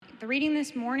The reading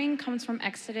this morning comes from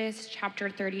Exodus chapter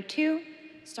 32,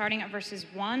 starting at verses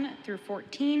 1 through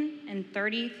 14 and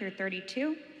 30 through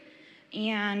 32.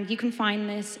 And you can find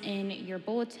this in your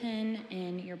bulletin,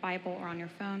 in your Bible, or on your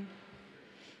phone.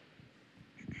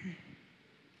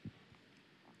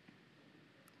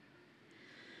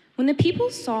 When the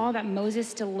people saw that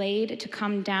Moses delayed to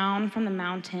come down from the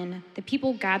mountain, the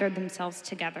people gathered themselves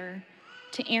together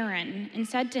to Aaron and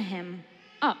said to him,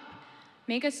 "Up,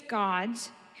 make us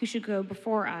gods who should go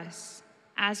before us.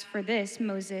 As for this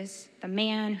Moses, the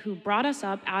man who brought us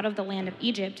up out of the land of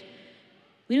Egypt,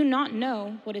 we do not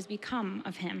know what has become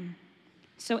of him."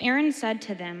 So Aaron said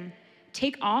to them,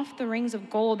 "Take off the rings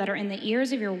of gold that are in the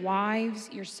ears of your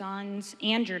wives, your sons,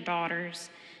 and your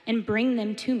daughters, and bring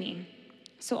them to me."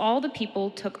 So all the people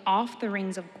took off the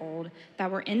rings of gold that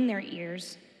were in their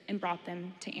ears and brought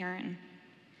them to Aaron.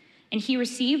 And he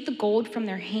received the gold from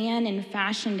their hand and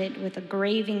fashioned it with a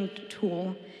graving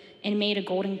tool and made a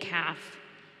golden calf.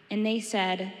 And they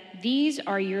said, "These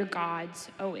are your gods,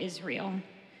 O Israel,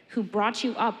 who brought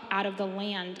you up out of the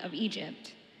land of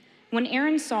Egypt." When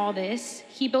Aaron saw this,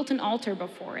 he built an altar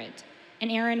before it. And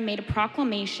Aaron made a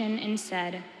proclamation and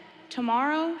said,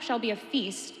 "Tomorrow shall be a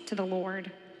feast to the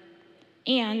Lord."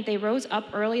 And they rose up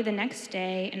early the next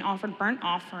day and offered burnt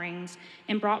offerings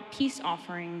and brought peace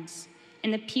offerings.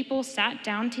 And the people sat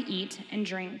down to eat and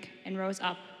drink and rose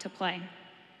up to play.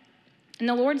 And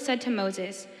the Lord said to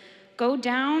Moses, "Go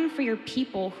down, for your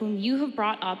people whom you have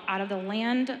brought up out of the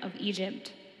land of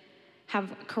Egypt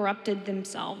have corrupted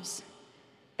themselves.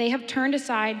 They have turned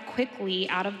aside quickly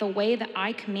out of the way that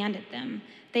I commanded them.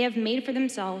 They have made for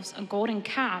themselves a golden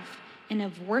calf and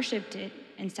have worshipped it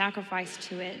and sacrificed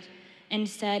to it, and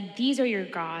said, 'These are your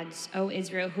gods, O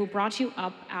Israel, who brought you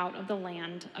up out of the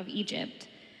land of Egypt.'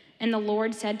 And the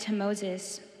Lord said to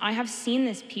Moses, 'I have seen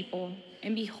this people,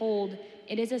 and behold,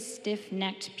 it is a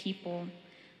stiff-necked people.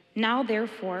 Now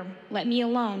therefore, let me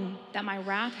alone, that my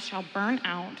wrath shall burn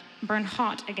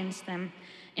hot against them,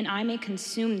 and I may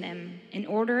consume them, in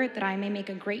order that I may make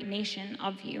a great nation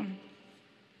of you.'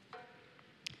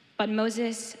 But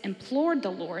Moses implored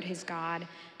the Lord his God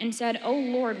and said, 'O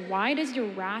Lord, why does your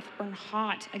wrath burn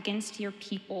hot against your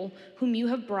people, whom you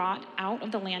have brought out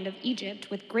of the land of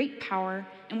Egypt with great power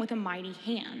and with a mighty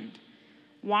hand?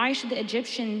 Why should the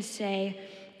Egyptians say,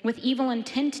 with evil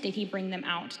intent did he bring them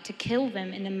out, to kill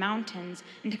them in the mountains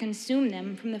and to consume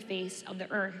them from the face of the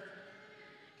earth?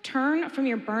 Turn from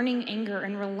your burning anger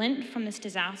and relent from this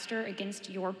disaster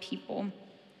against your people.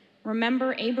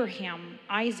 Remember Abraham,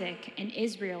 Isaac, and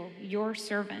Israel, your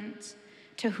servants,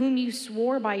 to whom you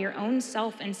swore by your own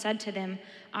self and said to them,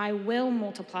 'I will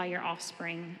multiply your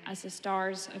offspring as the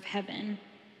stars of heaven.'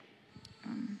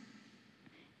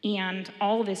 And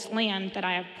all this land that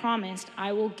I have promised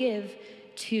I will give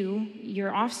to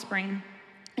your offspring,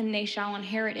 and they shall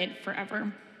inherit it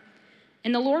forever."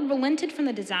 And the Lord relented from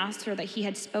the disaster that he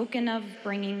had spoken of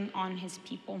bringing on his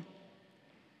people.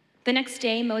 The next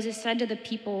day Moses said to the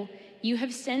people, "You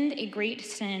have sinned a great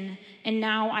sin, and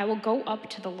now I will go up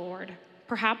to the Lord.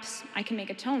 Perhaps I can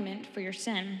make atonement for your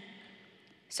sin."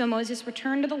 So Moses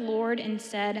returned to the Lord and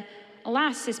said,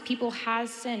 "Alas, this people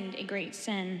has sinned a great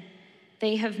sin.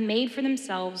 They have made for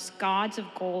themselves gods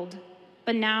of gold.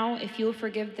 But now, if you will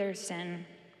forgive their sin,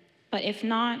 but if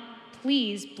not,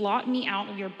 please blot me out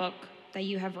of your book that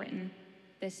you have written."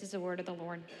 This is the word of the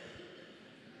Lord.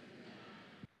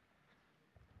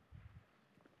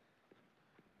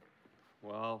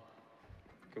 Well,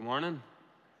 good morning.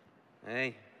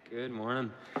 Hey, good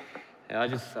morning. Yeah, I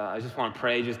just want to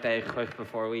pray just quick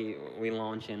before we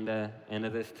launch into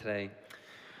this today.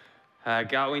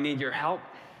 God, we need your help.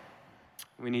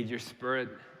 We need your spirit.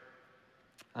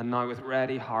 And now with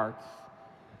ready hearts,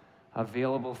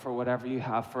 available for whatever you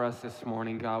have for us this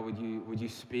morning, God, would you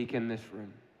speak in this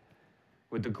room?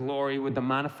 Would the glory, would the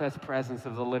manifest presence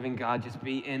of the living God just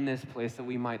be in this place that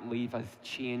we might leave as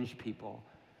changed people?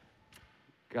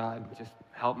 God, just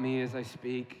help me as I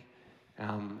speak.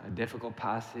 A difficult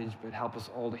passage, but help us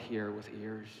all to hear with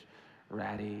ears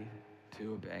ready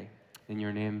to obey. In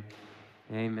your name,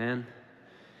 amen.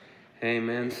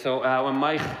 Amen. So when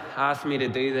Mike asked me to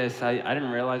do this, I didn't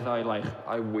realize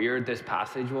how weird this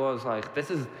passage was.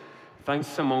 Thanks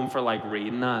Simone for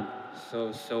reading that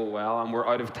so well, and we're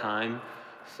out of time.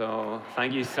 So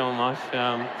thank you so much.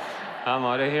 I'm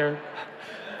out of here.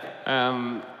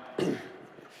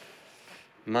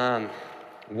 Man,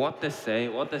 what to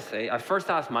say? I first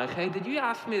asked Mike, "Hey, did you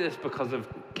ask me this because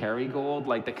of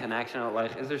Kerrygold, the connection?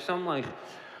 Is there some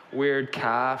weird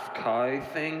cow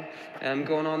thing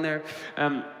going on there?"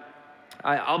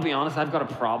 I'll be honest, I've got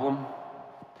a problem.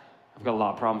 I've got a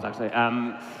lot of problems, actually.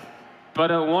 But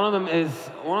one of them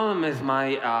is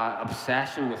my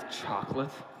obsession with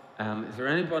chocolate. Is there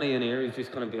anybody in here who's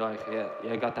just going to be like, yeah,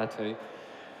 I got that too?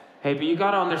 Hey, but you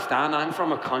got to understand, I'm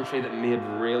from a country that made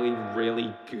really,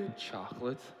 really good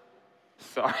chocolate.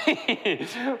 Sorry.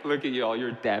 Look at you all,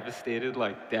 you're devastated,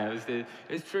 devastated.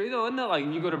 It's true though, isn't it? Like,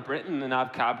 you go to Britain and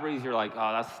have Cadbury's, you're like,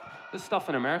 oh, this stuff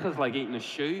in America is like eating a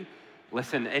shoe.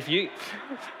 Listen, if you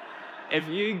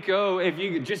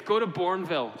just go to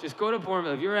Bourneville,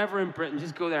 if you're ever in Britain,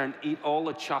 just go there and eat all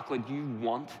the chocolate you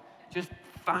want. Just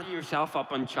fatten yourself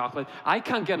up on chocolate. I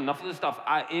can't get enough of this stuff.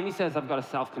 Amy says I've got a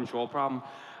self-control problem.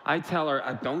 I tell her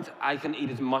I don't. I can eat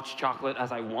as much chocolate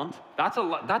as I want.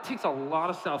 That takes a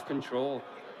lot of self-control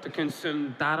to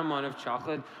consume that amount of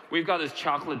chocolate. We've got this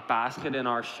chocolate basket in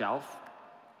our shelf,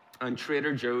 and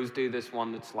Trader Joe's do this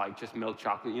one that's like just milk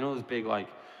chocolate. You know those big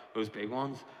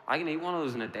ones? I can eat one of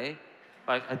those in a day.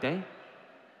 Like a day.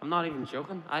 I'm not even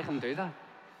joking. I can do that.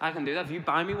 If you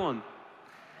buy me one,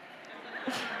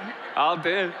 I'll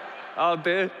do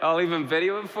it. I'll even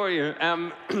video it for you.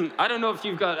 I don't know if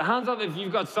you've got, hands up if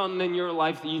you've got something in your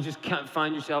life that you just can't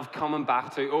find yourself coming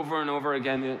back to over and over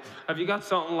again. Have you got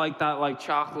something like that, like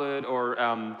chocolate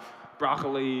or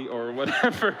broccoli or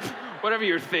whatever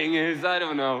your thing is? I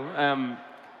don't know.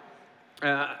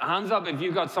 Hands up if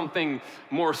you've got something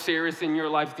more serious in your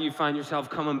life that you find yourself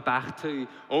coming back to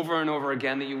over and over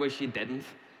again that you wish you didn't.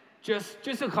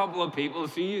 Just a couple of people.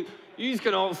 So you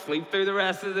can all sleep through the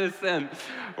rest of this then.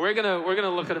 We're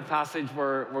gonna look at a passage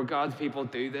where God's people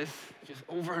do this just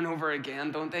over and over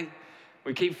again, don't they?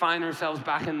 We keep finding ourselves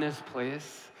back in this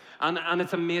place. And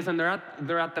it's amazing. They're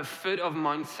at the foot of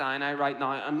Mount Sinai right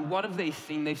now. And what have they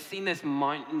seen? They've seen this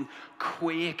mountain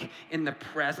quake in the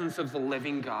presence of the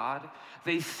living God.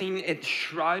 They've seen it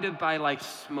shrouded by like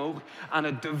smoke and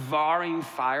a devouring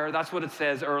fire. That's what it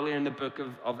says earlier in the book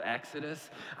of Exodus.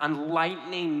 And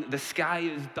lightning, the sky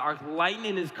is dark.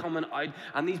 Lightning is coming out.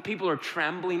 And these people are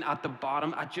trembling at the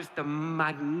bottom at just the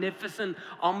magnificent,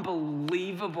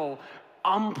 unbelievable,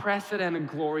 unprecedented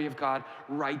glory of God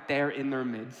right there in their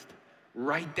midst.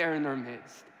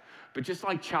 But just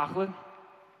like chocolate,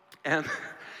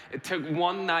 it took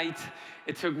one night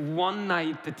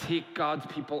to take God's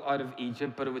people out of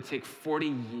Egypt, but it would take 40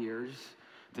 years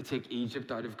to take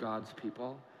Egypt out of God's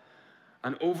people.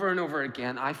 And over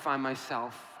again, I find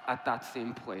myself at that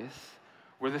same place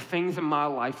where the things in my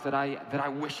life that I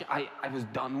wish I was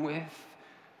done with,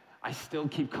 I still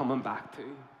keep coming back to.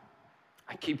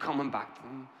 I keep coming back to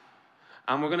them.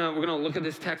 And we're gonna look at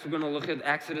this text. We're gonna look at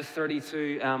Exodus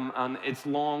 32, and it's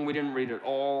long. We didn't read it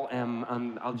all,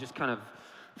 and I'll just kind of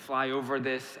fly over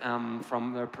this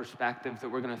from the perspective that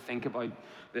we're gonna think about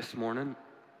this morning.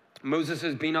 Moses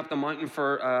has been up the mountain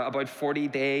for about 40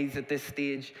 days at this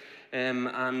stage,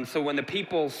 and so when the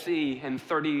people see in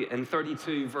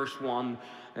 32 verse 1.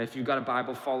 If you've got a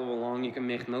Bible, follow along. You can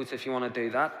make notes if you want to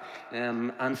do that.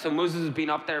 And so Moses has been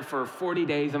up there for 40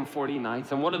 days and 40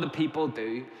 nights. And what do the people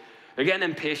do? They're getting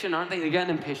impatient, aren't they? They're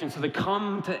getting impatient. So they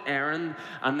come to Aaron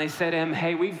and they say to him,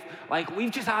 hey, we've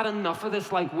just had enough of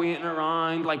this, waiting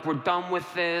around. We're done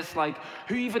with this.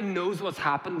 Who even knows what's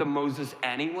happened to Moses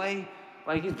anyway?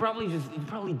 He's probably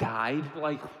died.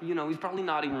 He's probably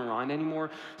not even around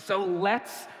anymore. So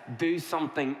let's do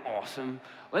something awesome.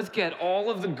 Let's get all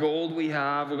of the gold we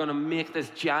have. We're going to make this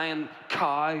giant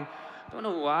cow. Don't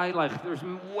know why. There's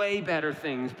way better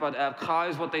things. But cow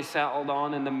is what they settled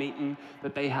on in the meeting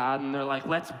that they had. And they're like,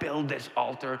 let's build this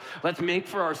altar. Let's make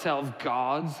for ourselves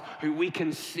gods who we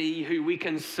can see, who we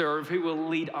can serve, who will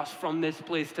lead us from this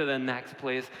place to the next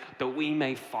place that we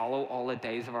may follow all the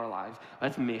days of our lives.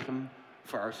 Let's make them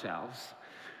for ourselves.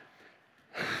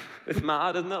 It's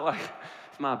mad, isn't it?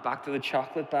 It's mad. Back to the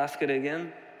chocolate basket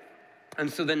again. And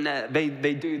so then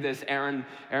they do this. Aaron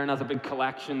has a big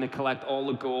collection. They collect all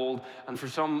the gold. And for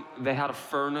some, they had a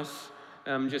furnace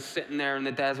just sitting there in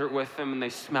the desert with them. And they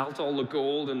smelt all the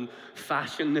gold and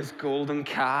fashioned this golden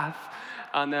calf.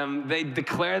 And they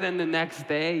declare then the next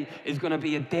day is going to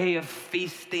be a day of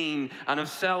feasting and of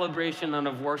celebration and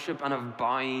of worship and of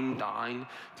bowing down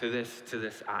to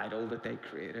this idol that they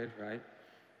created, right?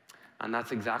 And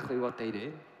that's exactly what they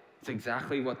did. It's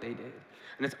exactly what they did.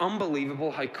 And it's unbelievable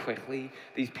how quickly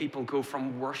these people go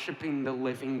from worshiping the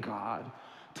living God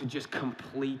to just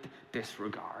complete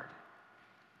disregard.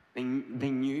 They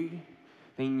knew.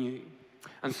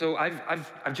 And so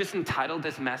I've just entitled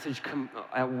this message,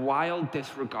 A Wild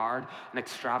Disregard and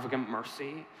Extravagant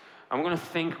Mercy. And we're going to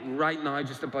think right now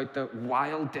just about the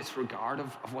wild disregard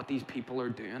of what these people are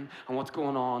doing and what's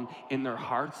going on in their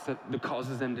hearts that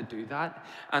causes them to do that.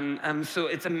 And so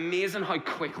it's amazing how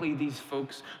quickly these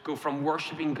folks go from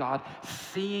worshiping God,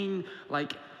 seeing,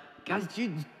 guys,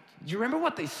 do Do you remember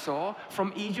what they saw?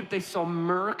 From Egypt, they saw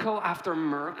miracle after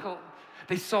miracle.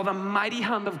 They saw the mighty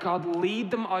hand of God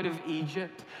lead them out of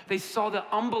Egypt. They saw the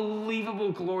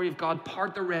unbelievable glory of God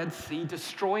part the Red Sea,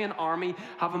 destroy an army,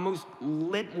 have a most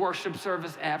lit worship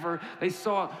service ever. They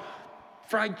saw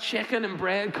fried chicken and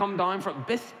bread come down from,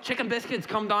 chicken biscuits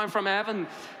come down from heaven.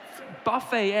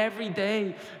 Buffet every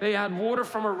day. They had water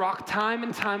from a rock time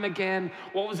and time again.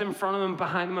 What was in front of them,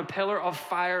 behind them? A pillar of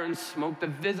fire and smoke, the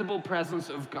visible presence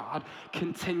of God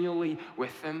continually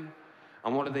with them.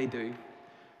 And what do?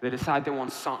 They decide they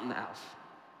want something else.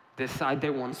 They decide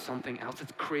they want something else.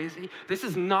 It's crazy. This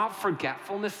is not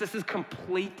forgetfulness. This is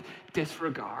complete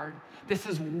disregard. This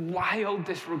is wild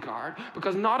disregard.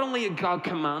 Because not only had God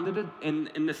commanded it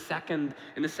in the second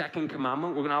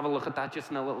commandment, we're going to have a look at that just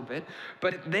in a little bit,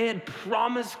 but they had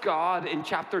promised God in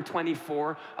chapter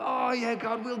 24, oh yeah,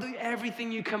 God, we'll do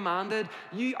everything you commanded.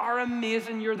 You are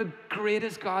amazing. You're the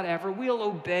greatest God ever. We'll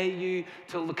obey you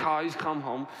till the cows come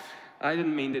home. I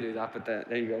didn't mean to do that, but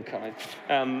there you go,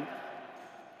 Colin.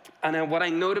 And what I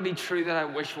know to be true that I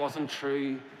wish wasn't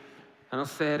true, and I'll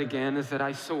say it again, is that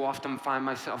I so often find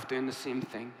myself doing the same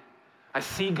thing. I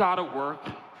see God at work.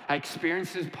 I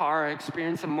experience His power. I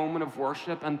experience a moment of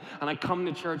worship, and I come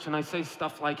to church and I say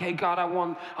stuff like, hey, God, I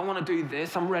want to do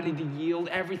this. I'm ready to yield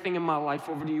everything in my life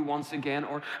over to you once again,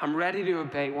 or I'm ready to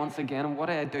obey once again. And what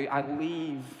do? I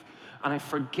leave. And I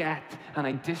forget and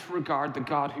I disregard the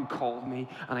God who called me,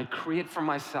 and I create for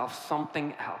myself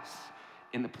something else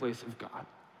in the place of God.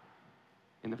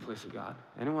 In the place of God.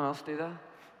 Anyone else do that?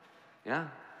 Yeah?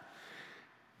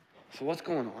 So what's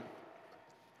going on?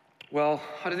 Well,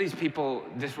 how do these people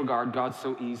disregard God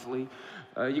so easily?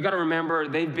 You got to remember,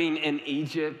 they've been in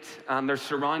Egypt, and they're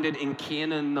surrounded in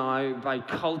Canaan now by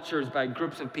cultures, by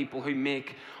groups of people who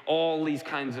make all these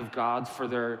kinds of gods for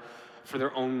their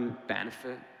own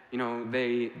benefit. You know,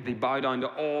 they bow down to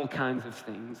all kinds of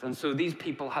things. And so these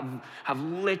people have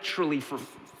literally for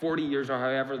 40 years or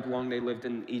however long they lived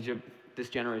in Egypt, this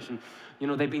generation, you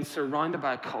know, they've been surrounded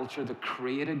by a culture that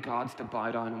created gods to bow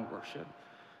down and worship.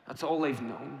 That's all they've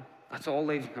known. That's all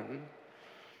they've known.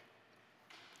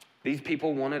 These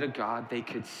people wanted a God they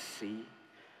could see.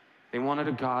 They wanted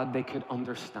a God they could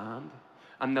understand.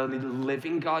 And the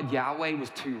living God, Yahweh,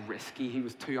 was too risky. He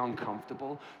was too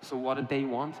uncomfortable. So what did they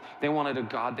want? They wanted a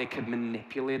God they could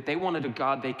manipulate. They wanted a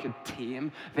God they could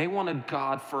tame. They wanted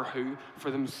God for who? For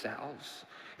themselves.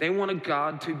 They wanted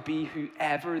God to be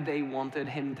whoever they wanted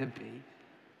Him to be.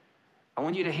 I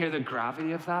want you to hear the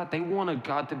gravity of that. They wanted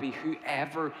God to be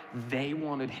whoever they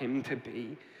wanted Him to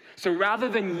be. So rather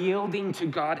than yielding to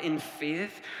God in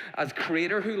faith as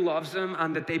creator who loves them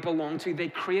and that they belong to, they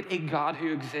create a God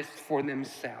who exists for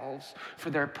themselves,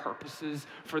 for their purposes,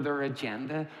 for their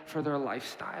agenda, for their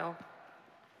lifestyle.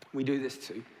 We do this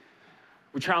too.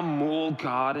 We try and mold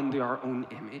God into our own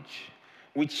image.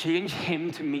 We change Him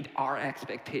to meet our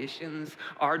expectations,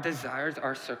 our desires,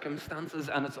 our circumstances,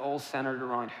 and it's all centered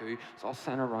around who? It's all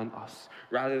centered around us,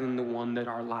 rather than the one that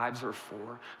our lives are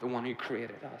for, the one who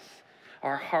created us.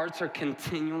 Our hearts are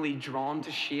continually drawn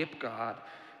to shape God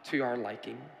to our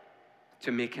liking,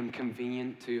 to make Him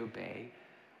convenient to obey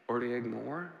or to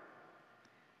ignore.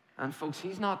 And folks,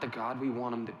 He's not the God we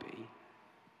want Him to be.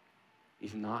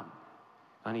 He's not,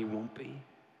 and He won't be.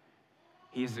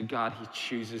 He is the God He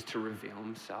chooses to reveal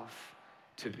Himself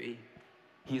to be.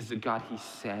 He is the God He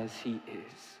says He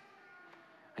is.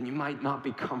 And you might not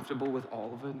be comfortable with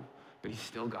all of it, but He's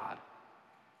still God.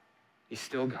 He's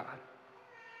still God.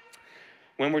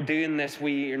 When we're doing this,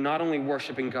 we are not only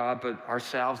worshiping God, but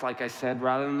ourselves, like I said,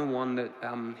 rather than the one that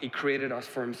He created us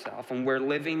for Himself. And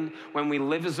when we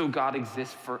live as though God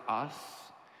exists for us,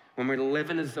 when we're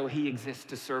living as though He exists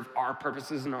to serve our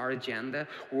purposes and our agenda,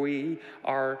 we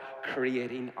are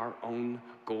creating our own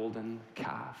golden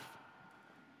calf.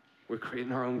 We're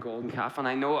creating our own golden calf. And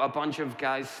I know a bunch of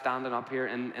guys standing up here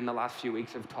in the last few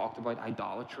weeks have talked about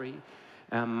idolatry.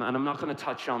 And I'm not going to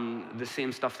touch on the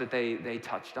same stuff that they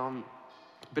touched on.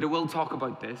 But I will talk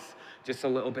about this just a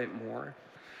little bit more.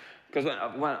 Because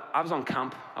when I was on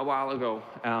camp a while ago,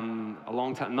 a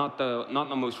long time, not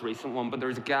the most recent one, but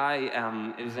there's a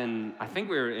guy, it was I think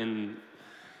we were in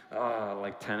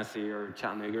like Tennessee or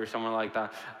Chattanooga or somewhere like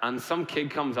that. And some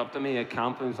kid comes up to me at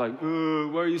camp and he's like,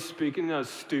 why are you speaking in a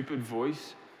stupid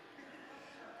voice?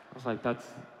 I was like, that's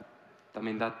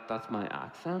my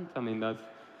accent.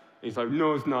 He's like,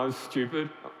 no, it's not, it's stupid.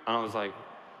 And I was like,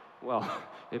 well,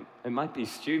 it might be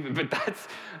stupid, but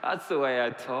that's the way I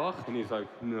talk. And he's like,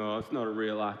 no, it's not a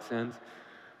real accent.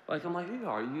 I'm like, who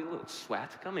are you, you little sweat?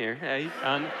 Come here, hey.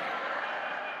 And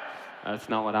that's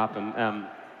not what happened.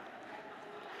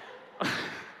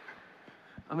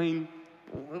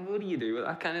 what do you do with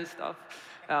that kind of stuff?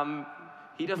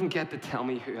 He doesn't get to tell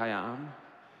me who I am.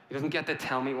 He doesn't get to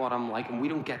tell me what I'm like, and we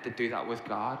don't get to do that with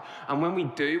God. And when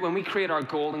we create our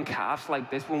golden calves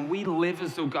like this, when we live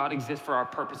as though God exists for our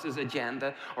purposes,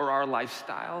 agenda, or our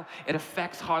lifestyle, it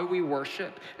affects how we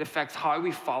worship, it affects how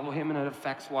we follow him, and it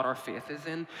affects what our faith is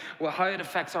in. Well, how it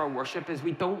affects our worship is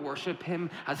we don't worship him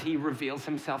as he reveals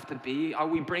himself to be, or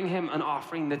we bring him an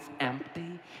offering that's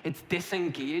empty. It's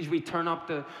disengaged. We turn up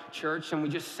the church and we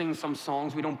just sing some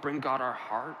songs. We don't bring God our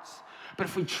hearts. But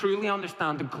if we truly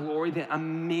understand the glory, the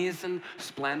amazing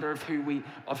splendor of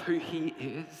who he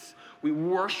is, we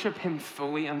worship him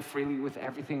fully and freely with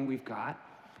everything we've got.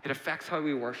 It affects how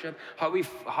we worship, how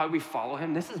we follow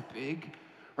him. This is big,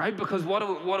 right? Because what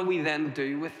do we then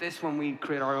do with this when we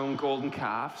create our own golden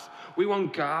calves? We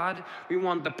want God. We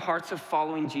want the parts of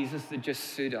following Jesus that just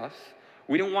suit us.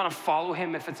 We don't want to follow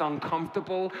him if it's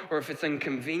uncomfortable or if it's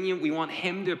inconvenient. We want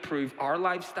him to approve our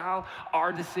lifestyle,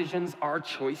 our decisions, our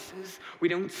choices. We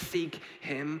don't seek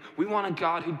him. We want a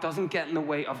God who doesn't get in the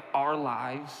way of our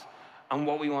lives and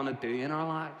what we want to do in our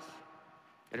lives.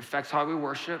 It affects how we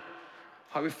worship,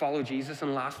 how we follow Jesus,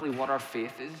 and lastly, what our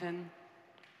faith is in.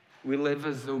 We live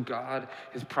as though God,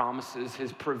 his promises,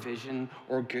 his provision,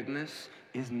 or goodness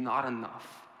is not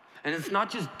enough. And it's not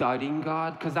just doubting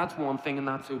God, because that's one thing and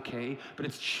that's okay, but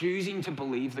it's choosing to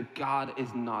believe that God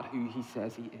is not who he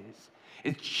says he is.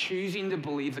 It's choosing to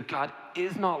believe that God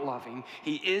is not loving,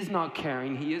 he is not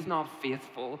caring, he is not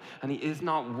faithful, and he is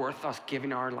not worth us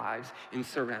giving our lives in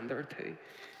surrender to.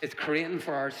 It's creating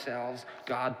for ourselves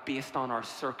God based on our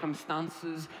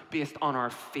circumstances, based on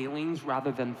our feelings,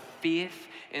 rather than faith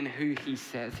in who he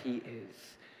says he is.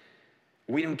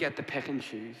 We don't get to pick and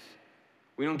choose.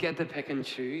 We don't get to pick and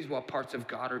choose what parts of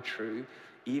God are true,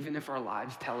 even if our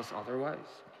lives tell us otherwise.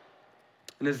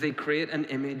 And as they create an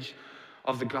image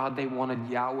of the God they wanted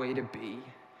Yahweh to be,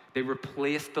 they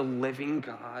replaced the living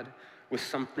God with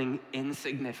something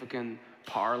insignificant,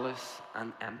 powerless,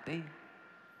 and empty.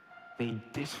 They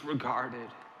disregarded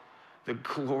the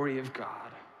glory of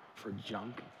God for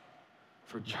junk.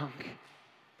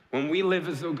 When we live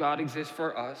as though God exists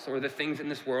for us, or the things in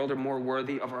this world are more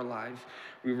worthy of our lives,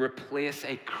 we replace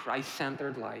a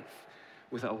Christ-centered life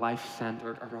with a life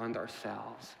centered around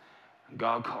ourselves. And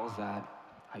God calls that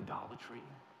idolatry.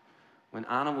 When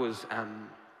Anna was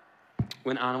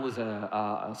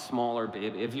a smaller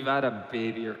baby, if you've had a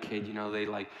baby or kid,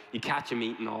 you catch them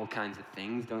eating all kinds of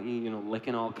things, don't you?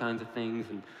 Licking all kinds of things,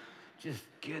 and just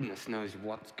goodness knows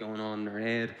what's going on in their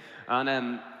head.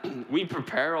 And we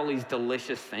prepare all these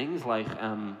delicious things like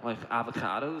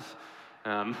avocados.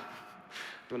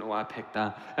 Don't know why I picked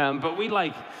that. But we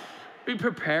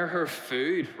prepare her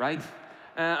food, right?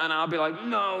 And I'll be like,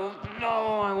 no,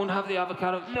 I won't have the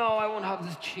avocado. No, I won't have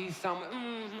this cheese sandwich.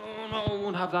 No, I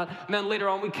won't have that. And then later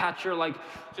on, we catch her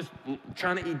just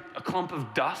trying to eat a clump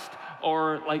of dust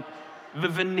or the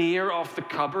veneer off the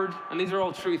cupboard. And these are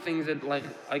all true things that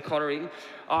I caught her eating.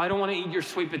 Oh, I don't want to eat your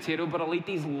sweet potato, but I'll eat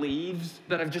these leaves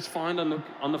that I've just found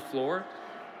on the floor.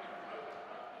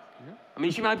 I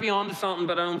mean, she might be onto something,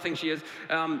 but I don't think she is.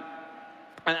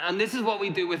 And this is what we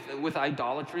do with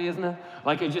idolatry, isn't it?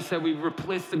 Like I just said, we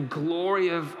replace the glory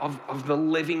of the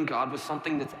living God with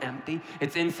something that's empty.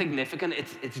 It's insignificant.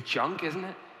 It's junk, isn't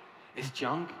it? It's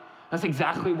junk. That's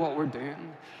exactly what we're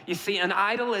doing. You see, an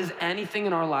idol is anything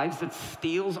in our lives that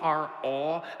steals our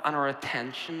awe and our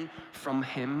attention from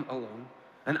him alone.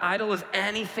 An idol is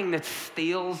anything that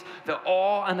steals the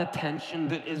awe and attention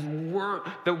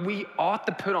that we ought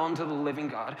to put onto the living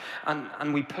God,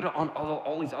 and we put it on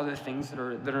all these other things that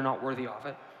are not worthy of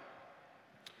it.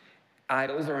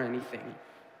 Idols are anything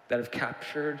that have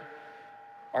captured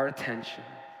our attention,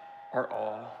 our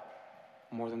awe,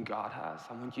 more than God has.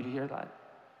 I want you to hear that.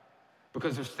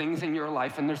 Because there's things in your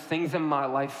life and there's things in my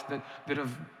life that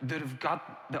have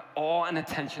got the awe and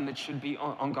attention that should be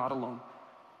on God alone.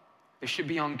 They should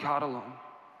be on God alone.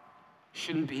 It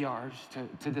shouldn't be ours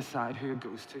to decide who it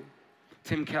goes to.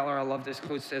 Tim Keller, I love this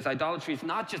quote, says, idolatry is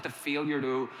not just a failure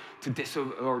to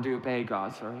obey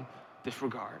God,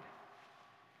 disregard.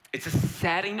 It's a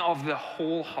setting of the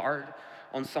whole heart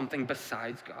on something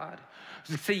besides God.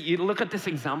 See, you look at this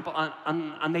example,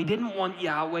 and they didn't want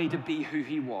Yahweh to be who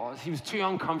he was. He was too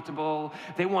uncomfortable.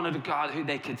 They wanted a God who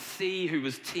they could see, who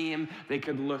was tame, they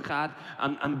could look at,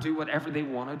 and do whatever they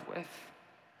wanted with,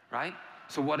 right?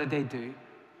 So what did they do?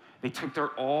 They took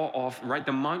their awe off, right?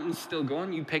 The mountain's still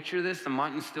going. You picture this. The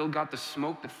mountain's still got the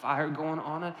smoke, the fire going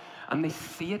on it, and they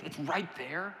see it. It's right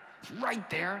there. It's right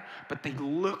there, but they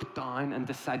look down and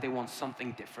decide they want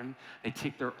something different. They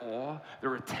take their awe,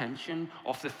 their attention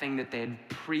off the thing that they had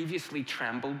previously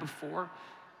trembled before,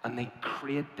 and they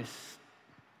create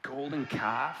golden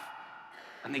calf,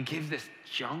 and they give this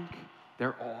junk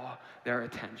their awe, their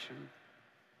attention.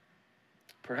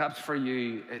 Perhaps for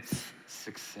you, it's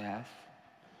success.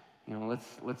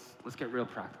 Let's get real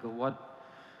practical.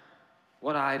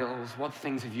 What idols, what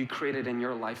things have you created in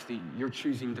your life that you're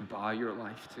choosing to bow your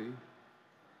life to?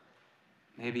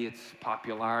 Maybe it's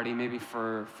popularity, maybe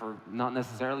for not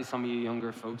necessarily some of you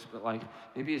younger folks, but like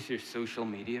maybe it's your social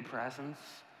media presence.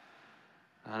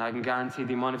 And I can guarantee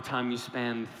the amount of time you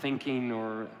spend thinking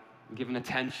or giving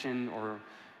attention or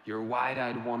your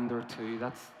wide-eyed wonder to,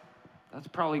 that's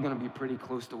probably going to be pretty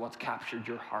close to what's captured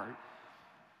your heart.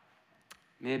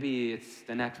 Maybe it's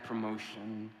the next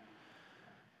promotion.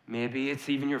 Maybe it's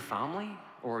even your family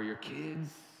or your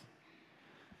kids.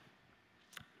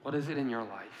 What is it in your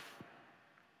life?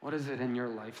 What is it in your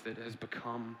life that has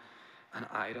become an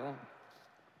idol?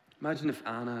 Imagine if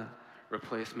Anna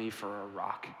replaced me for a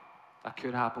rock. That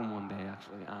could happen one day,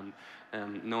 actually.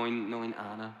 And knowing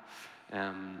Anna,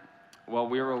 while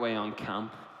we were away on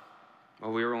camp,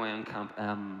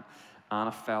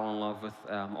 Anna fell in love with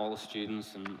all the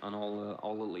students and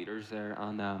all the leaders there.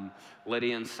 And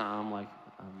Lydia and Sam,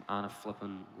 Anna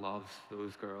flipping loves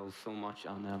those girls so much.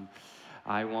 And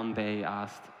I one day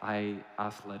asked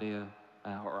Lydia,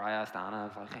 or I asked Anna, I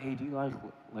was like, hey, do you like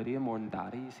Lydia more than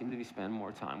Daddy? You seem to be spending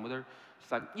more time with her.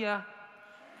 She's like, yeah.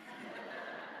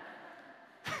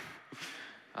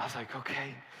 I was like,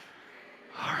 okay,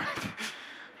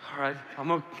 all right,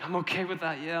 I'm okay with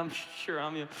that. Yeah, I'm sure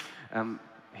I'm you.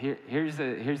 Here's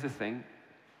the thing.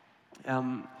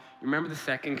 Remember the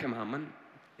second commandment?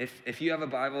 If you have a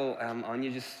Bible on you,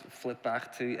 just flip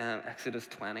back to Exodus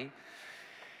 20,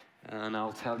 and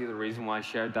I'll tell you the reason why I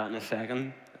shared that in a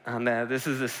second. And this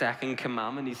is the second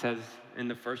commandment. He says, in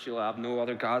the first, you'll have no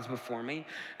other gods before me.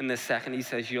 In the second, he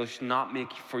says, you'll not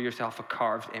make for yourself a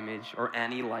carved image or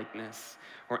any likeness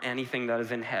or anything that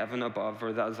is in heaven above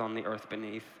or that is on the earth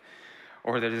beneath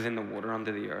or that is in the water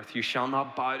under the earth. You shall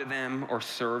not bow to them or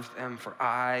serve them, for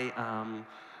I,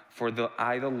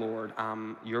 the Lord,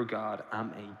 your God,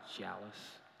 am a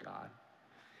jealous God.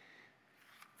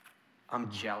 I'm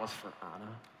jealous for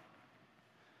Anna.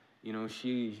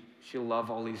 She'll love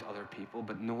all these other people,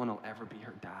 but no one will ever be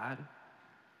her dad.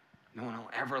 No one will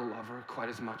ever love her quite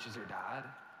as much as her dad.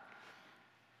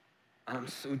 And I'm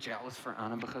so jealous for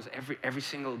Anna because every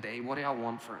single day, what do I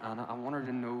want for Anna? I want her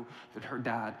to know that her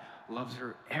dad loves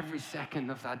her every second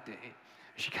of that day.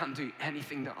 She can't do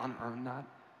anything to unearn that.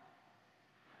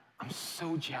 I'm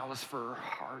so jealous for her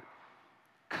heart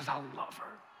because I love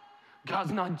her.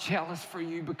 God's not jealous for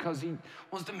you because he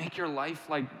wants to make your life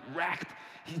wrecked.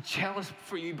 He's jealous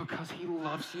for you because he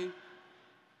loves you.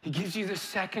 He gives you the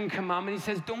second commandment. He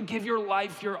says, don't give your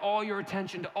life, all your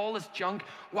attention to all this junk.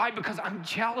 Why? Because I'm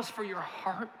jealous for your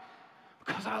heart.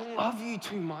 Because I love you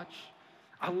too much.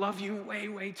 I love you way,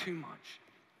 way too much.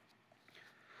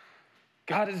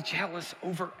 God is jealous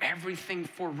over everything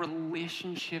for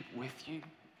relationship with you.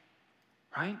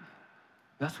 Right?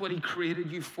 That's what he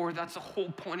created you for. That's the whole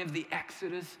point of the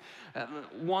Exodus.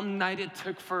 One night it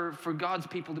took for God's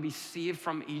people to be saved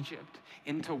from Egypt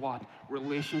into what?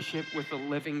 Relationship with the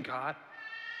living God.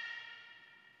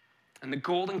 And the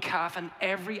golden calf and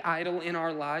every idol in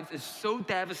our lives is so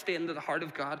devastating to the heart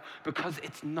of God because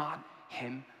it's not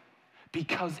him.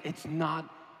 Because it's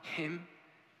not him.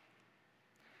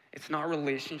 It's not a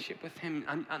relationship with him.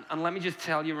 And let me just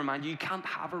remind you, you can't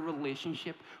have a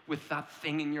relationship with that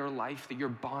thing in your life that you're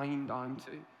bowing down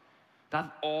to.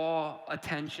 That awe,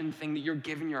 attention thing that you're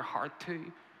giving your heart to.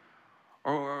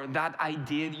 Or that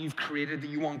idea that you've created that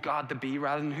you want God to be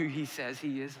rather than who he says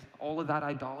he is. All of that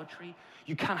idolatry.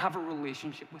 You can't have a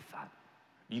relationship with that.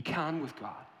 You can with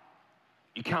God.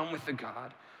 You can with the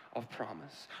God of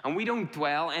promise. And we don't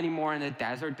dwell anymore in a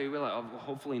desert, do we?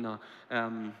 Hopefully not.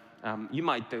 You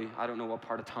might do. I don't know what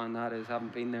part of town that is. I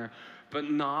haven't been there. But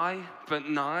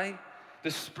now, the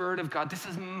Spirit of God, this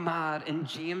is mad. In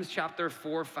James chapter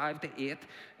 4, 5 to 8,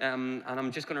 and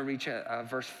I'm just going to reach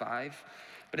verse 5.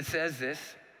 But it says this,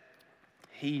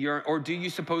 or do you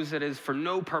suppose it is for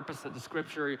no purpose that the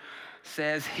Scripture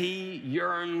says he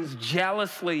yearns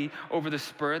jealously over the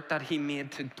Spirit that he made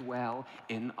to dwell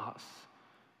in us?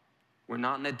 We're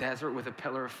not in a desert with a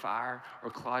pillar of fire or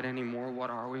cloud anymore. What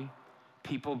are we?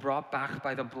 People brought back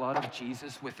by the blood of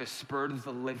Jesus with the Spirit of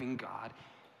the living God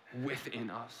within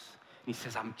us. And he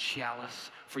says, I'm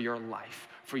jealous for your life,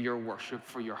 for your worship,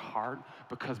 for your heart,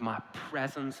 because my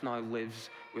presence now lives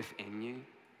within you.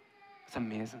 It's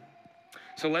amazing.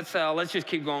 So let's just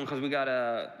keep going because we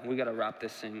gotta wrap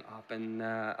this thing up. And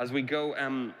as we go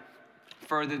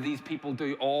further. These people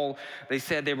do all they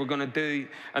said they were going to do.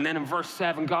 And then in verse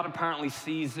 7, God apparently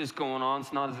sees this going on.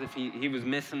 It's not as if he was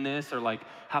missing this or like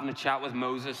having a chat with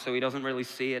Moses, so he doesn't really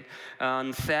see it.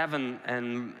 And 7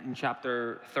 in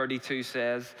chapter 32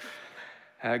 says,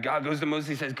 God goes to Moses,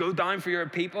 he says, go down, for your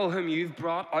people whom you've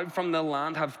brought out from the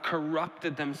land have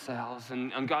corrupted themselves.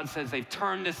 And God says, they've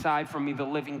turned aside from me, the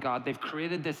living God. They've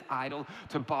created this idol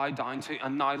to bow down to.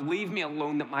 And now leave me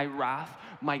alone that my wrath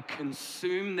might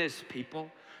consume this people.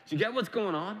 Do you get what's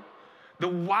going on? The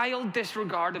wild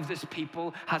disregard of this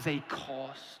people has a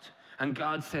cost. And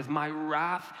God says, my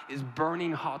wrath is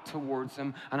burning hot towards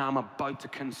them, and I'm about to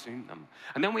consume them.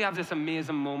 And then we have this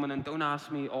amazing moment, and don't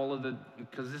ask me all of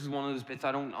because this is one of those bits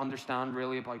I don't understand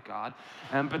really about God.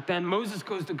 But then Moses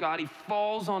goes to God, he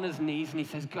falls on his knees, and he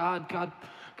says, God,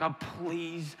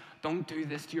 please don't do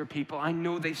this to your people. I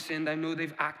know they've sinned, I know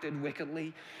they've acted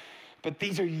wickedly. But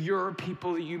these are your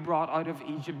people that you brought out of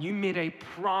Egypt. You made a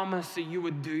promise that you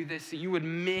would do this, that you would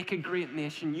make a great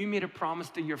nation. You made a promise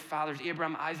to your fathers,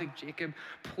 Abraham, Isaac, Jacob.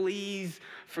 Please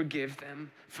forgive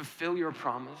them. Fulfill your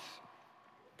promise.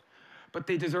 But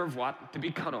they deserve what? To be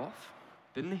cut off,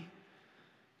 didn't they?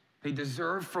 They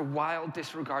deserve, for wild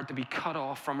disregard, to be cut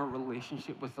off from a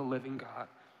relationship with the living God.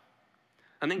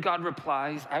 And then God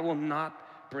replies, I will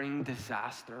not bring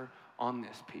disaster on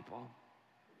this people.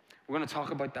 We're going to talk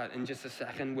about that in just a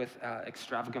second with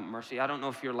extravagant mercy. I don't know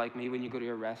if you're like me when you go to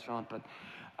a restaurant, but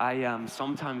I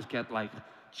sometimes get like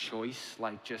choice,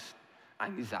 like just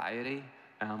anxiety.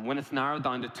 When it's narrowed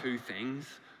down to two things,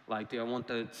 like do I want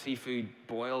the seafood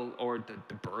boil or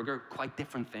the burger? Quite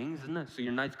different things, isn't it? So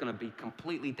your night's going to be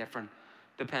completely different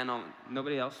depending on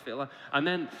nobody else feel it. And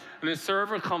then when the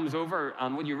server comes over,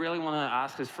 and what you really want to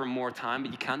ask is for more time,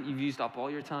 but you can't. You've used up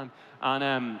all your time.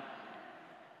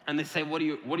 And they say, what do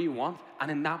you want? And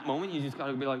in that moment, you just got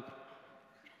to be like,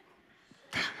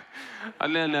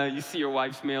 and then you see your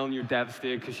wife's meal and you're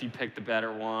devastated because she picked the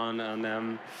better one.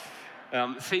 And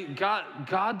see,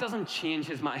 God doesn't change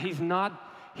his mind. He's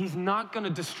not going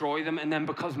to destroy them. And then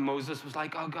because Moses was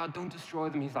like, oh, God, don't destroy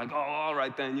them. He's like, oh, all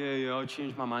right then. Yeah, I'll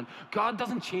change my mind. God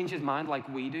doesn't change his mind like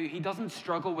we do. He doesn't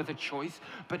struggle with a choice.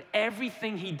 But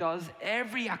everything he does,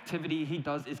 every activity he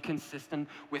does is consistent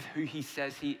with who he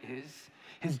says he is.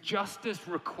 His justice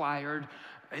required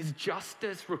a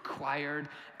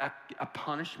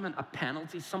punishment, a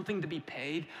penalty, something to be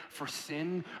paid for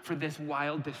sin, for this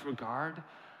wild disregard.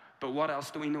 But what else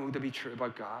do we know to be true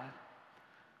about God?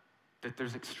 That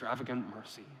there's extravagant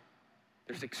mercy.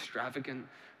 There's extravagant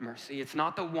mercy. It's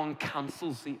not that one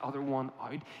cancels the other one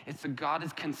out. It's that God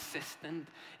is consistent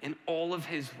in all of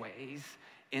his ways,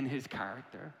 in his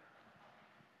character.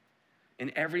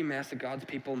 In every mess that God's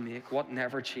people make, what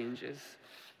never changes?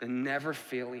 The never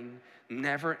failing,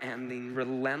 never ending,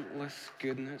 relentless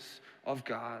goodness of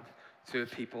God to a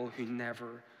people who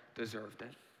never deserved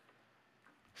it.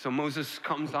 So Moses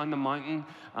comes down the mountain,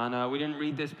 and we didn't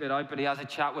read this bit out, but he has a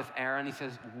chat with Aaron. He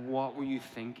says, what were you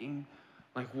thinking?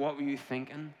 Like, what were you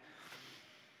thinking?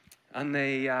 And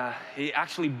he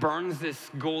actually burns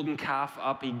this golden calf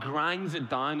up. He grinds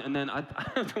it down, and then I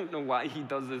don't know why he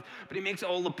does this, but he makes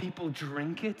all the people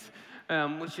drink it,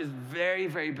 which is very,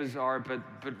 very bizarre, but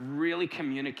really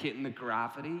communicating the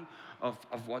gravity of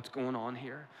what's going on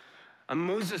here. And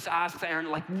Moses asks Aaron,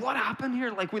 like, what happened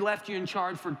here? Like, we left you in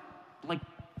charge for, like,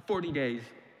 40 days.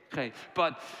 Okay,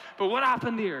 but what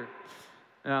happened here?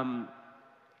 And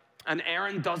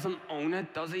Aaron doesn't own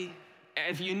it, does he?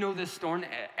 If you know this story,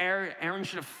 Aaron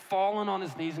should have fallen on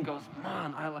his knees and goes,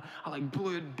 man, I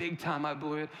blew it big time, I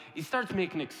blew it. He starts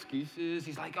making excuses.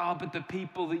 He's like, oh, but the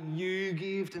people that you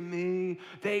gave to me,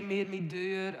 they made me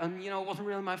do it. And, it wasn't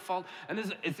really my fault. And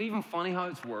it's even funny how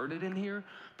it's worded in here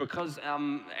because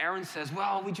Aaron says,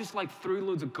 well, we just threw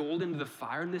loads of gold into the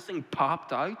fire and this thing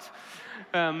popped out.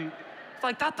 It's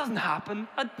like, that doesn't happen.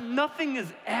 Nothing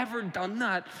has ever done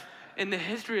that in the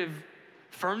history of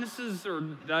furnaces,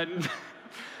 or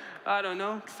I don't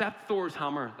know, except Thor's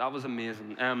hammer. That was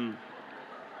amazing. And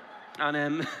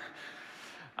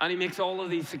he makes all of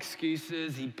these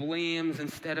excuses. He blames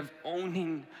instead of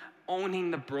owning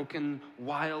the broken,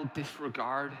 wild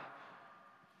disregard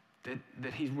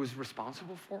that he was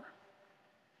responsible for.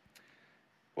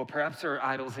 Well, perhaps there are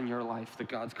idols in your life that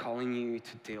God's calling you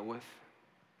to deal with.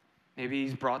 Maybe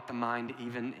he's brought to mind,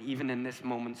 even in this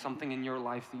moment, something in your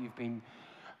life that you've been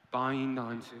bowing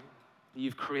down to, that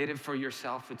you've created for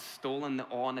yourself, that's stolen the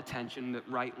awe and attention that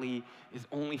rightly is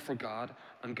only for God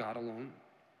and God alone.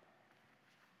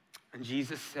 And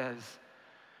Jesus says,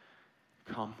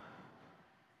 come.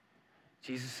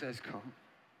 Jesus says, come.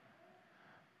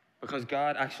 Because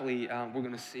God actually, we're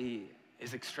going to see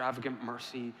His extravagant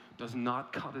mercy does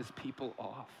not cut his people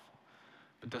off,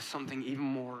 but does something even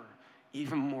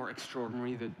more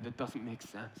extraordinary that doesn't make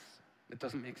sense. It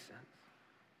doesn't make sense.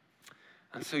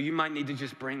 And so you might need to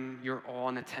just bring your awe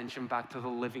and attention back to the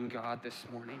living God this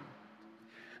morning.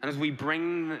 And as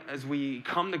we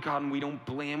come to God and we don't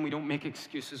blame, we don't make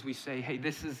excuses, we say, hey,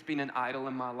 this has been an idol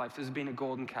in my life. This has been a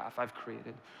golden calf I've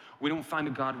created. We don't find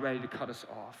a God ready to cut us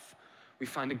off. We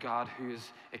find a God who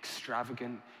is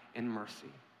extravagant in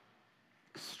mercy.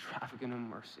 Extravagant in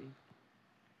mercy.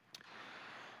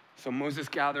 So Moses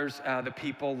gathers the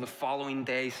people the following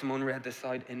day. Simone read this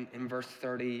out in verse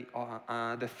 30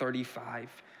 to 35.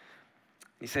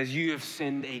 He says, you have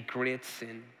sinned a great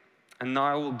sin, and now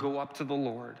I will go up to the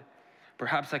Lord.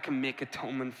 Perhaps I can make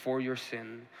atonement for your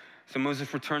sin. So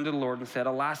Moses returned to the Lord and said,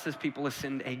 alas, this people has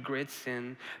sinned a great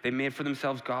sin. They made for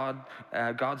themselves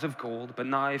gods of gold. But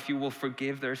now if you will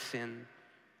forgive their sin,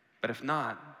 but if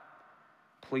not,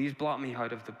 please blot me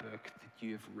out of the book that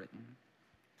you have written.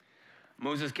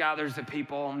 Moses gathers the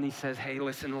people and he says, hey,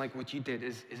 listen, like what you did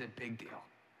is a big deal.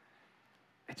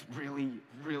 It's really,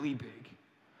 really big.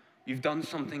 You've done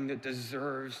something that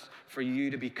deserves for you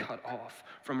to be cut off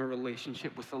from a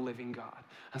relationship with the living God.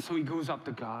 And so he goes up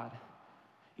to God.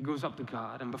 He goes up to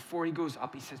God, and before he goes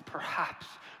up, he says,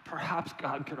 perhaps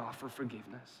God could offer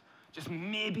forgiveness. Just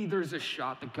maybe there's a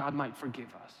shot that God might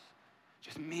forgive us.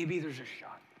 Just maybe there's a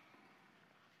shot.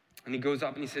 And he goes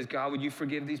up and he says, God, would you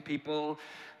forgive these people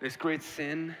this great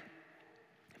sin?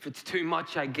 If it's too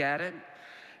much, I get it.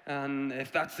 And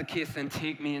if that's the case, then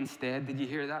take me instead. Did you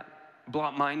hear that?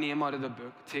 Blot my name out of the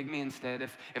book. Take me instead.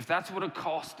 If that's what it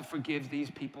costs to forgive these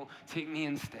people, take me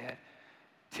instead.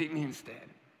 Take me instead.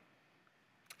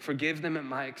 Forgive them at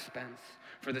my expense.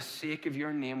 For the sake of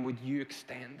your name, would you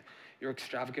extend your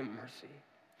extravagant mercy?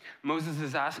 Moses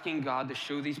is asking God to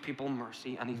show these people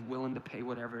mercy, and he's willing to pay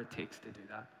whatever it takes to do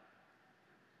that.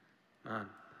 Man,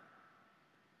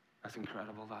 that's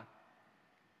incredible, that.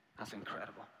 That's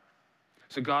incredible.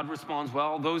 So God responds,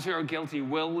 well, those who are guilty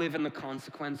will live in the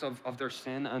consequence of their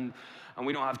sin, and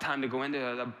we don't have time to go into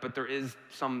that, but there is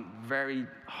some very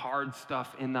hard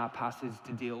stuff in that passage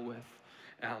to deal with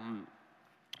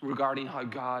regarding how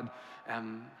God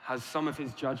has some of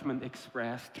his judgment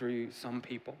expressed through some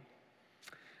people.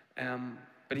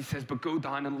 But he says, but go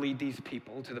down and lead these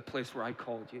people to the place where I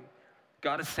called you.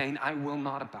 God is saying, I will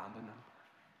not abandon them.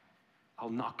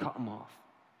 I'll not cut them off.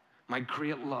 My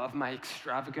great love, my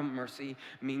extravagant mercy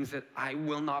means that I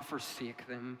will not forsake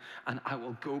them, and I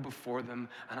will go before them,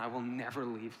 and I will never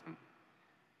leave them.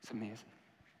 It's amazing.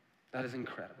 That is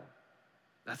incredible.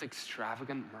 That's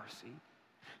extravagant mercy.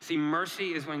 See,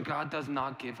 mercy is when God does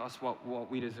not give us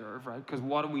what we deserve, right? Because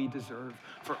what do we deserve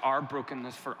for our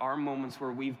brokenness, for our moments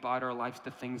where we've bowed our lives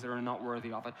to things that are not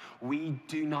worthy of it? We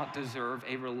do not deserve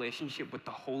a relationship with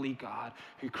the holy God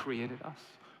who created us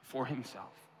for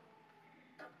himself.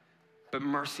 But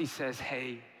mercy says,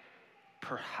 hey,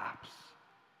 perhaps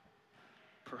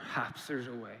there's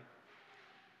a way.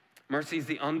 Mercy is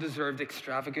the undeserved,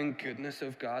 extravagant goodness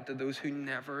of God to those who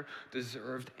never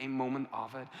deserved a moment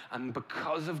of it. And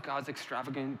because of God's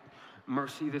extravagant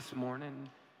mercy this morning,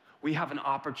 we have an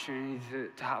opportunity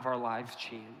to have our lives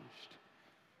changed.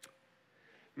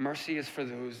 Mercy is for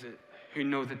those who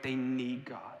know that they need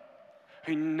God,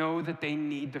 who know that they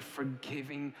need the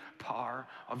forgiving power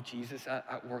of Jesus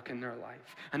at work in their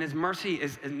life. And his mercy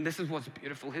is, and this is what's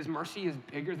beautiful, his mercy is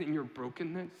bigger than your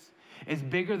brokenness. It's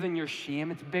bigger than your shame.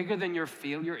 It's bigger than your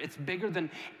failure. It's bigger than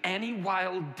any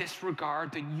wild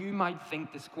disregard that you might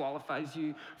think disqualifies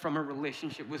you from a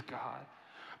relationship with God.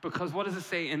 Because what does it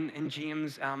say in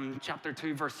James chapter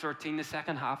 2, verse 13, the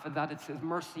second half of that? It says,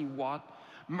 mercy what?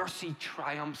 Mercy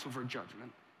triumphs over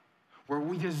judgment. Where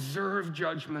we deserve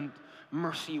judgment,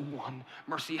 mercy won.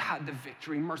 Mercy had the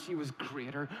victory. Mercy was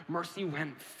greater. Mercy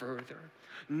went further.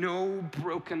 No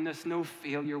brokenness, no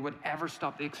failure would ever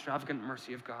stop the extravagant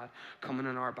mercy of God coming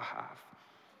on our behalf.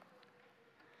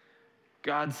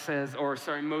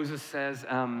 Moses says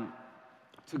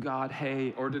to God,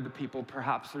 hey, or to the people,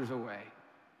 perhaps there's a way.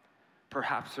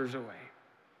 Perhaps there's a way.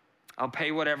 I'll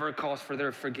pay whatever it costs for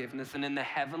their forgiveness. And in the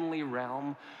heavenly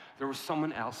realm, there was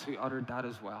someone else who uttered that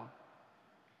as well.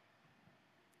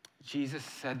 Jesus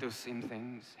said those same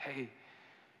things. Hey,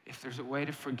 if there's a way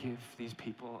to forgive these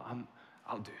people,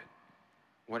 I'll do it.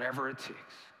 Whatever it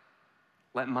takes.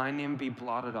 Let my name be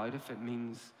blotted out if it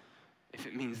means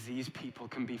these people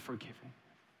can be forgiven.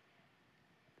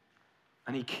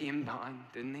 And he came down,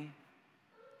 didn't he?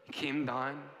 He came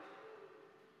down.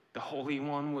 The Holy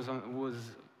One was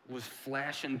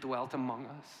flesh and dwelt among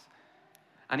us.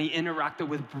 And he interacted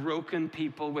with broken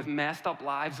people, with messed up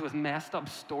lives, with messed up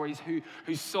stories,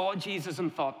 who saw Jesus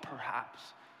and thought, perhaps,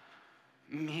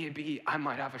 maybe I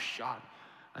might have a shot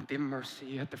at the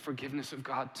mercy, at the forgiveness of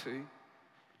God too.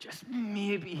 Just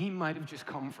maybe he might have just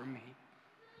come for me.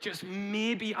 Just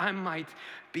maybe I might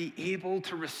be able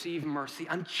to receive mercy.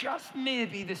 And just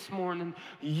maybe this morning,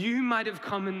 you might have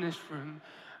come in this room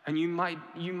and you might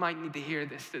need to hear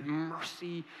this, that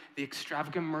mercy, the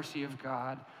extravagant mercy of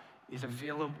God, is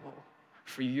available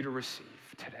for you to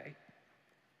receive today.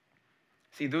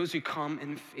 See, those who come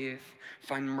in faith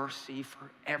find mercy for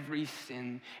every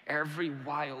sin, every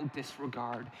wild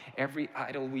disregard, every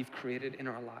idol we've created in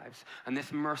our lives. And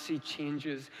this mercy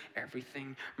changes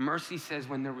everything. Mercy says,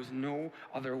 when there was no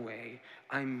other way,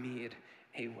 I made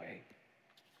a way.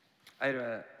 I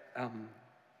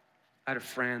had a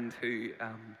friend who,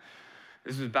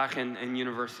 this was back in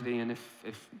university, and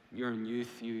if you're in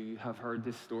youth, you have heard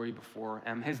this story before.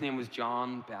 His name was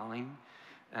John Belling.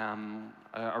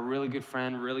 A really good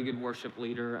friend, really good worship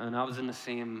leader, and I was in the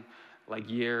same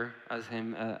year as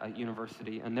him at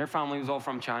university. And their family was all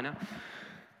from China.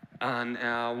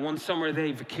 And one summer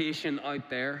they vacation out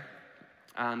there,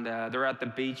 and they're at the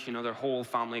beach. Their whole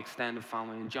family, extended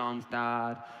family, and John's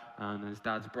dad and his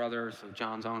dad's brother, so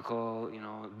John's uncle.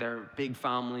 They're big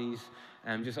families,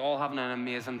 and just all having an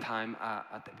amazing time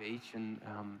at the beach. And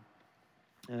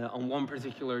on one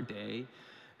particular day,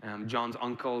 John's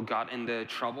uncle got into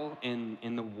trouble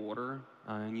in the water,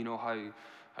 and you know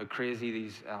how crazy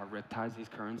these riptides, these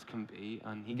currents can be,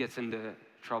 and he gets into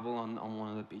trouble on one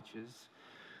of the beaches,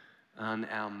 and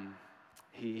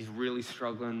he's really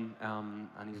struggling,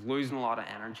 and he's losing a lot of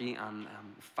energy and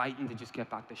fighting to just get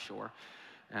back to shore.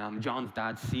 John's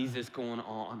dad sees this going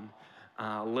on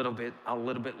a little bit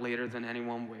later than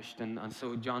anyone wished, and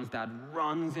so John's dad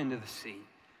runs into the sea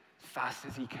as fast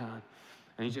as he can.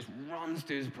 And he just runs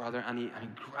to his brother, and he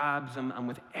grabs him, and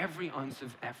with every ounce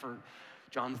of effort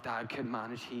John's dad could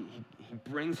manage, he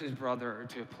brings his brother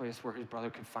to a place where his brother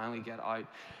could finally get out.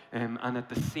 And at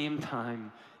the same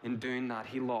time, in doing that,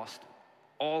 he lost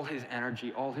all his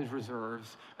energy, all his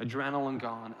reserves, adrenaline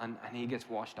gone, and he gets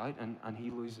washed out, and he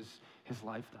loses his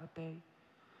life that day.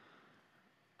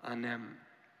 And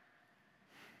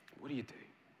what do you do?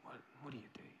 What do you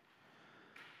do?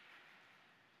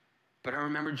 But I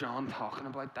remember John talking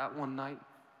about that one night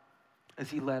as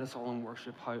he led us all in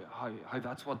worship, how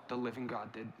that's what the living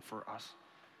God did for us.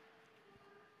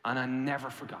 And I never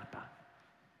forgot that.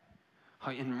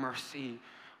 How in mercy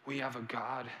we have a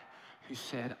God who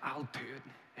said, I'll do it.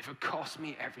 If it costs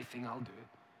me everything, I'll do it.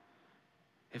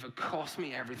 If it costs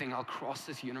me everything, I'll cross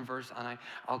this universe, and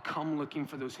I'll come looking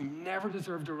for those who never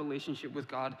deserved a relationship with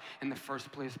God in the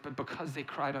first place, but because they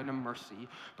cried out in mercy,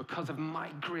 because of my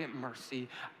great mercy,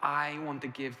 I want to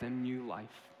give them new life.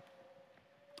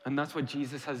 And that's what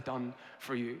Jesus has done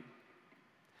for you.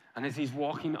 And as he's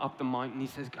walking up the mountain, he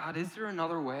says, God, is there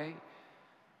another way?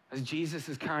 As Jesus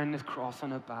is carrying this cross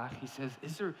on his back, he says,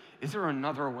 is there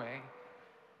another way?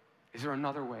 Is there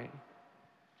another way?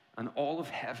 And all of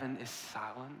heaven is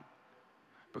silent,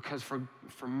 because for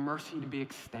mercy to be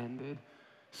extended,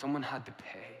 someone had to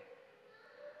pay.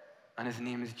 And his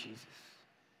name is Jesus.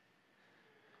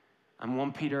 And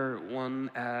 1 Peter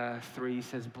 1:3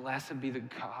 says, blessed be the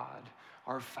God,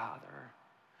 our Father.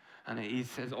 And he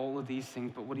says all of these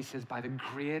things, but what he says, by the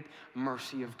great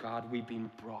mercy of God, we've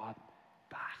been brought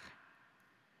back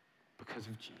because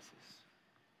of Jesus.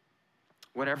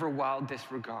 Whatever wild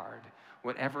disregard,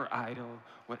 whatever idol,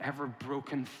 whatever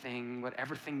broken thing,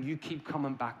 whatever thing you keep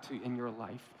coming back to in your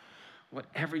life,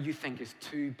 whatever you think is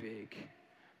too big,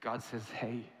 God says,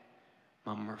 hey,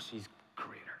 my mercy's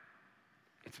greater.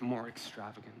 It's more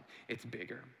extravagant. It's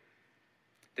bigger.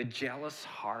 The jealous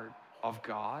heart of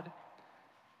God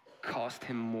cost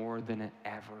him more than it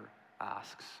ever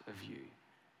asks of you.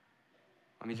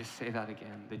 Let me just say that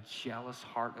again. The jealous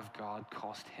heart of God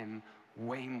cost him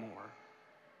way more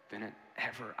than it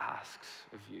ever asks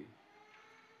of you,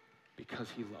 because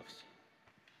he loves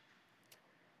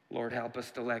you. Lord, help us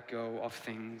to let go of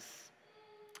things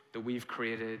that we've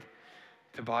created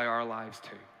to buy our lives to.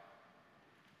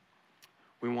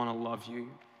 We want to love you.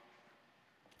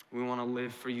 We want to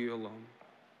live for you alone.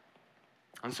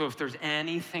 And so if there's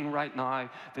anything right now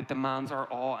that demands our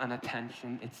awe and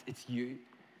attention, it's you.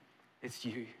 It's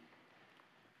you.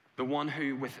 The one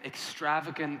who, with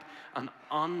extravagant and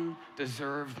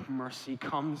undeserved mercy,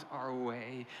 comes our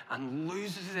way and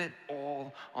loses it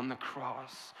all on the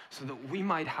cross so that we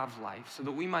might have life, so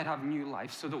that we might have new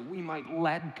life, so that we might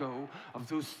let go of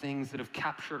those things that have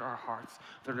captured our hearts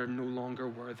that are no longer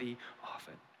worthy of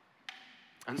it.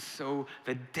 And so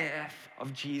the death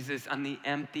of Jesus and the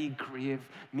empty grave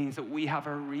means that we have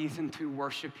a reason to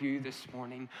worship you this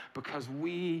morning, because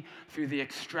we, through the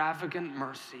extravagant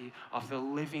mercy of the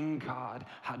living God,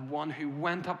 had one who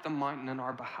went up the mountain on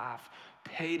our behalf,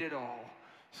 paid it all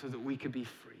so that we could be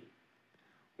free.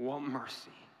 What mercy.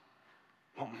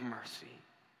 What mercy.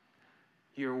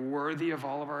 You're worthy of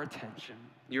all of our attention.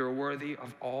 You're worthy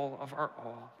of all of our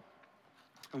awe.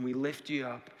 And we lift you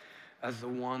up as the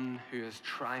one who has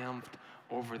triumphed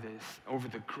over this, over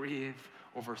the grave,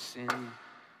 over sin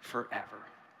forever,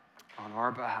 on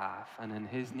our behalf. And in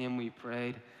his name we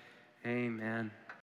prayed, amen.